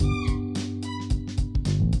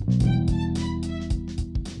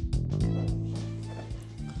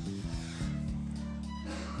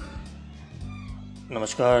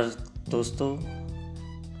नमस्कार दोस्तों,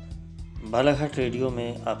 बालाघाट रेडियो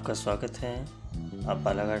में आपका स्वागत है। आप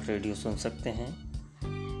बालाघाट रेडियो सुन सकते हैं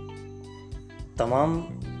तमाम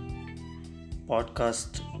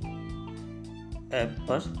पॉडकास्ट ऐप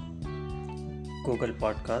पर, गूगल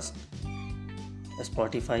पॉडकास्ट,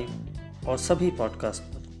 स्पॉटिफाई और सभी पॉडकास्ट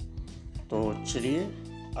पर। तो चलिए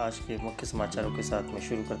आज के मुख्य समाचारों के साथ में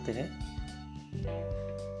शुरू करते हैं।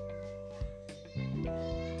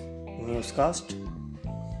 न्यूज़कास्ट।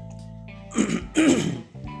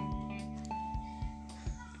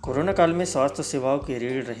 कोरोना काल में स्वास्थ्य सेवाओं के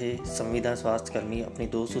ऋण रहे संविदा स्वास्थ्य कर्मी अपनी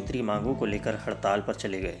 2 सूत्री मांगों को लेकर हड़ताल पर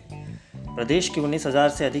चले गए। प्रदेश के 19,000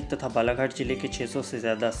 से अधिक तथा बालाघाट जिले के 600 से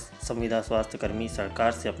ज़्यादा संविदा स्वास्थ्य कर्मी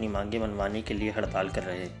सरकार से अपनी मांगें मनवाने के लिए हड़ताल कर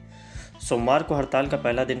रहे हैं। सोमवार को हड़ताल का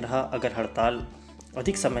पहला दिन रहा। अगर हड़ताल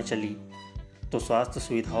अधिक समय चली तो स्वास्थ्य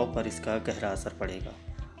सुविधाओं पर इसका गहरा असर पड़ेगा।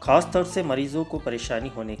 खास तौर से मरीजों को परेशानी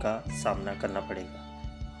होने का सामना करना पड़ेगा।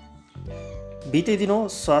 बीते दिनों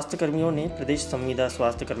स्वास्थ्य कर्मियों ने प्रदेश संविदा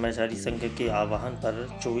स्वास्थ्य कर्मचारी संघ के आह्वान पर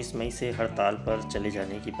 24 मई से हड़ताल पर चले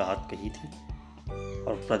जाने की बात कही थी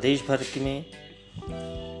और प्रदेश भर में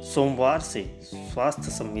सोमवार से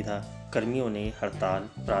स्वास्थ्य संविदा कर्मियों ने हड़ताल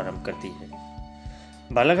प्रारंभ कर दी है।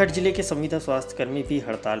 बालाघाट जिले के संविदा स्वास्थ्य कर्मी भी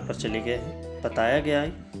हड़ताल पर चले गए हैं। बताया गया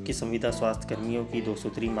है कि संविदा स्वास्थ्य कर्मियों की 2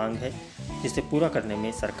 सूत्री मांग है, जिसे पूरा करने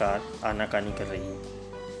में सरकार आनाकानी कर रही है।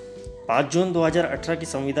 5 जून 2018 की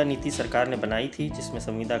संविदा नीति सरकार ने बनाई थी, जिसमें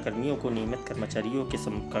संविदा कर्मियों को नियमित कर्मचारियों के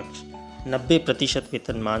समकक्ष 90%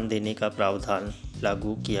 वेतनमान देने का प्रावधान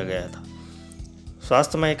लागू किया गया था।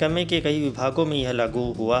 स्वास्थ्य महकमे के कई विभागों में यह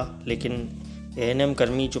लागू हुआ, लेकिन एएनएम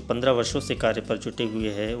कर्मी जो 15 वर्षों से कार्य पर जुटे हुए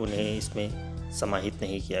हैं, उन्हें इसमें समाहित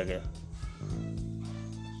नहीं किया गया।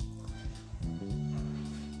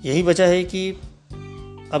 यही वजह है कि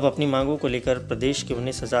अब अपनी मांगों को लेकर प्रदेश के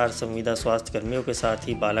 19,000 संविदा स्वास्थ्य कर्मियों के साथ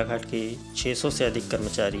ही बालाघाट के 600 से अधिक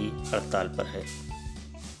कर्मचारी हड़ताल पर है।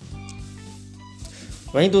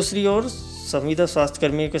 वहीं दूसरी ओर संविदा स्वास्थ्य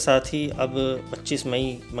कर्मियों के साथ ही अब 25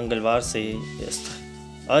 मई मंगलवार से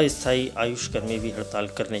अस्थायी आयुष कर्मी भी हड़ताल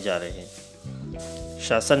करने जा रहे हैं।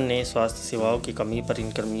 शासन ने स्वास्थ्य सेवाओं की कमी पर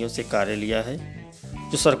इन कर्मियों से कार्य लिया है,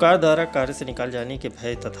 जो सरकार द्वारा कार्य से निकाल जाने के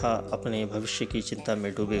भय तथा अपने भविष्य की चिंता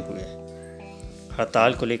में डूबे हुए हैं।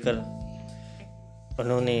 हड़ताल को लेकर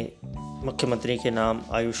उन्होंने मुख्यमंत्री के नाम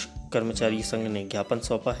आयुष कर्मचारी संघ ने ज्ञापन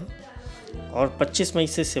सौंपा है और 25 मई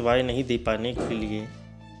से सेवाएं नहीं दे पाने के लिए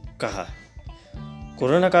कहा है।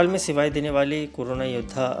 कोरोना काल में सेवाएं देने वाले कोरोना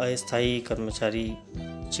योद्धा, अस्थायी कर्मचारी,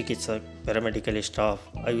 चिकित्सक, पैरामेडिकल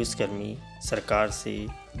स्टाफ, आयुष कर्मी सरकार से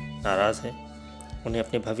नाराज़ हैं। उन्हें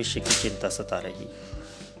अपने भविष्य की चिंता सता रही है।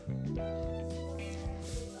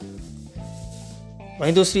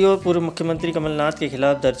 वहीं दूसरी ओर पूर्व मुख्यमंत्री कमलनाथ के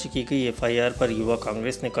खिलाफ दर्ज की गई एफआईआर पर युवा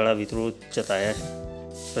कांग्रेस ने कड़ा विरोध जताया है।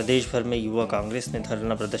 प्रदेश भर में युवा कांग्रेस ने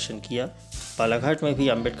धरना प्रदर्शन किया। बालाघाट में भी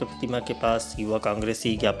अंबेडकर प्रतिमा के पास युवा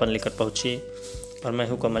कांग्रेसी ज्ञापन लेकर पहुंचे और मैं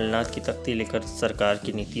हूं कमलनाथ की तख्ती लेकर सरकार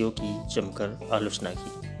की नीतियों की जमकर आलोचना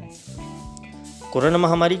की। कोरोना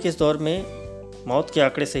महामारी के इस दौर में मौत के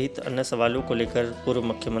आंकड़े सहित अन्य सवालों को लेकर पूर्व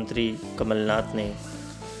मुख्यमंत्री कमलनाथ ने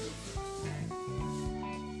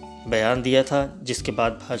बयान दिया था, जिसके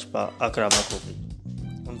बाद भाजपा आक्रामक हो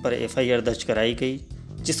गई। उन पर एफआईआर दर्ज कराई गई,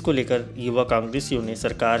 जिसको लेकर युवा कांग्रेसियों ने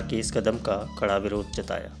सरकार के इस कदम का कड़ा विरोध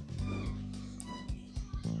जताया।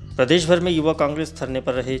 प्रदेश भर में युवा कांग्रेस धरने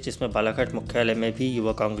पर रहे, जिसमें बालाघाट मुख्यालय में भी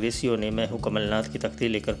युवा कांग्रेसियों ने मैं हूं कमलनाथ की तख्ती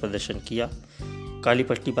लेकर प्रदर्शन किया, काली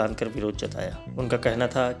पट्टी बांधकर विरोध जताया। उनका कहना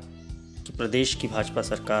था कि प्रदेश की भाजपा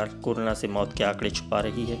सरकार कोरोना से मौत के आंकड़े छुपा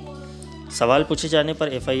रही है। सवाल पूछे जाने पर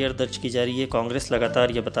एफआईआर दर्ज की जा रही है। कांग्रेस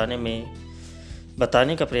लगातार यह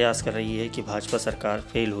बताने का प्रयास कर रही है कि भाजपा सरकार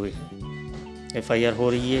फेल हुई है। एफआईआर हो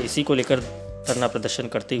रही है, इसी को लेकर धरना प्रदर्शन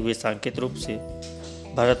करते हुए सांकेतिक रूप से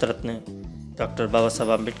भारत रत्न डॉक्टर बाबा साहब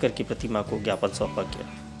अम्बेडकर की प्रतिमा को ज्ञापन सौंपा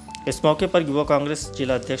गया। इस मौके पर युवा कांग्रेस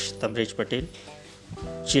जिला अध्यक्ष तमरेज पटेल,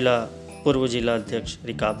 पूर्व जिला अध्यक्ष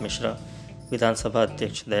रिकाब मिश्रा, विधानसभा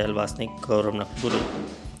अध्यक्ष दयाल वासनिक, गौरव नकपुरे,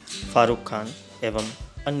 फारूक खान एवं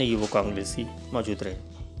अन्य युवा कांग्रेसी मौजूद रहे।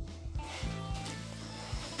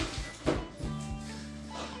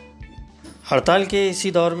 हड़ताल के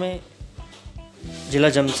इसी दौर में जिला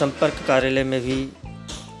जनसंपर्क कार्यालय में भी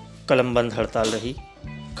कलमबंद हड़ताल रही।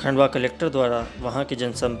 खंडवा कलेक्टर द्वारा वहां के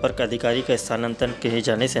जनसंपर्क अधिकारी का स्थानांतरण किए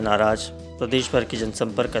जाने से नाराज प्रदेश भर के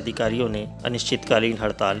जनसंपर्क अधिकारियों ने अनिश्चितकालीन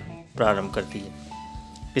हड़ताल प्रारंभ कर दी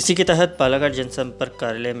है। इसी के तहत बालाघाट जनसंपर्क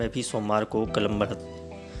कार्यालय में भी सोमवार को कलमबंद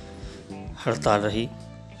हड़ताल रही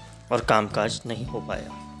और कामकाज नहीं हो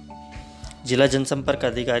पाया। जिला जनसंपर्क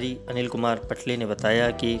अधिकारी अनिल कुमार पटले ने बताया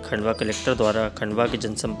कि खंडवा कलेक्टर द्वारा खंडवा के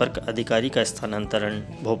जनसंपर्क अधिकारी का स्थानांतरण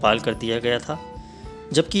भोपाल कर दिया गया था।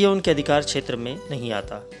 जबकि यह उनके अधिकार क्षेत्र में नहीं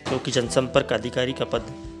आता, क्योंकि जनसंपर्क अधिकारी का पद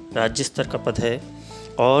राज्य स्तर का पद है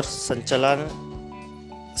और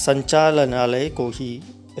संचालनालय को ही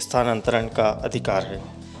स्थानांतरण का अधिकार है।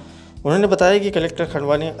 उन्होंने बताया कि कलेक्टर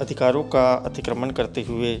खंडवा ने अधिकारों का अतिक्रमण करते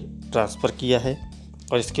हुए ट्रांसफ़र किया है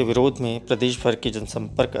और इसके विरोध में प्रदेश भर के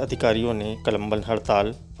जनसंपर्क अधिकारियों ने कलमबंद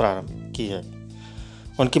हड़ताल प्रारंभ की है।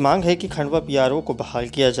 उनकी मांग है कि खंडवा पीआरओ को बहाल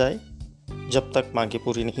किया जाए। जब तक मांगें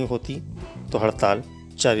पूरी नहीं होती तो हड़ताल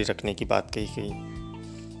जारी रखने की बात कही गई।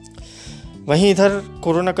 वहीं इधर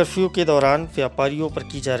कोरोना कर्फ्यू के दौरान व्यापारियों पर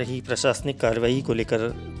की जा रही प्रशासनिक कार्रवाई को लेकर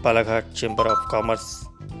बालाघाट चैम्बर ऑफ कॉमर्स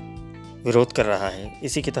विरोध कर रहा है।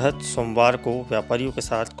 इसी के तहत सोमवार को व्यापारियों के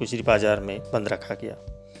साथ गुजरी बाजार में बंद रखा गया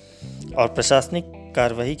और प्रशासनिक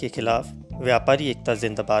कार्रवाई के खिलाफ व्यापारी एकता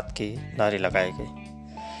जिंदाबाद के नारे लगाए गए।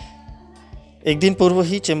 एक दिन पूर्व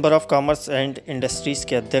ही chamber of commerce and industries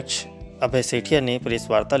के अध्यक्ष अभय सेठिया ने प्रेस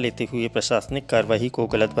वार्ता लेते हुए प्रशासनिक कार्रवाई को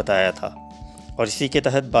गलत बताया था और इसी के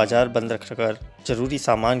तहत बाजार बंद रखकर जरूरी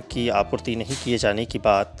सामान की आपूर्ति नहीं किए जाने की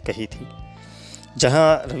बात कही थी।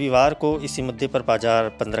 जहां रविवार को इसी मुद्दे पर बाजार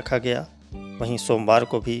बंद रखा गया, वहीं सोमवार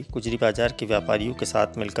को भी गुजरी बाजार के व्यापारियों के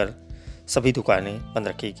साथ मिलकर सभी दुकानें बंद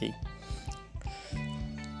रखी गई।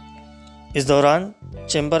 इस दौरान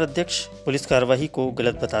चैम्बर अध्यक्ष पुलिस कार्रवाई को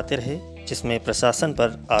गलत बताते रहे, जिसमें प्रशासन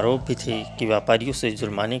पर आरोप भी थे कि व्यापारियों से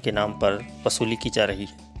जुर्माने के नाम पर वसूली की जा रही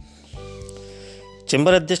है।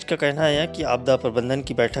 चैम्बर अध्यक्ष का कहना है कि आपदा प्रबंधन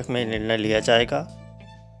की बैठक में निर्णय लिया जाएगा।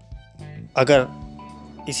 अगर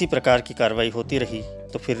इसी प्रकार की कार्रवाई होती रही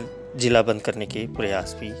तो फिर जिला बंद करने के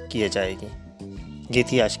प्रयास भी किए जाएंगे। ये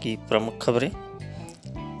थी आज की प्रमुख खबरें।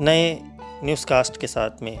 नए न्यूज़कास्ट के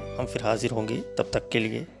साथ में हम फिर हाजिर होंगे। तब तक के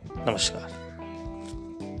लिए नमस्कार।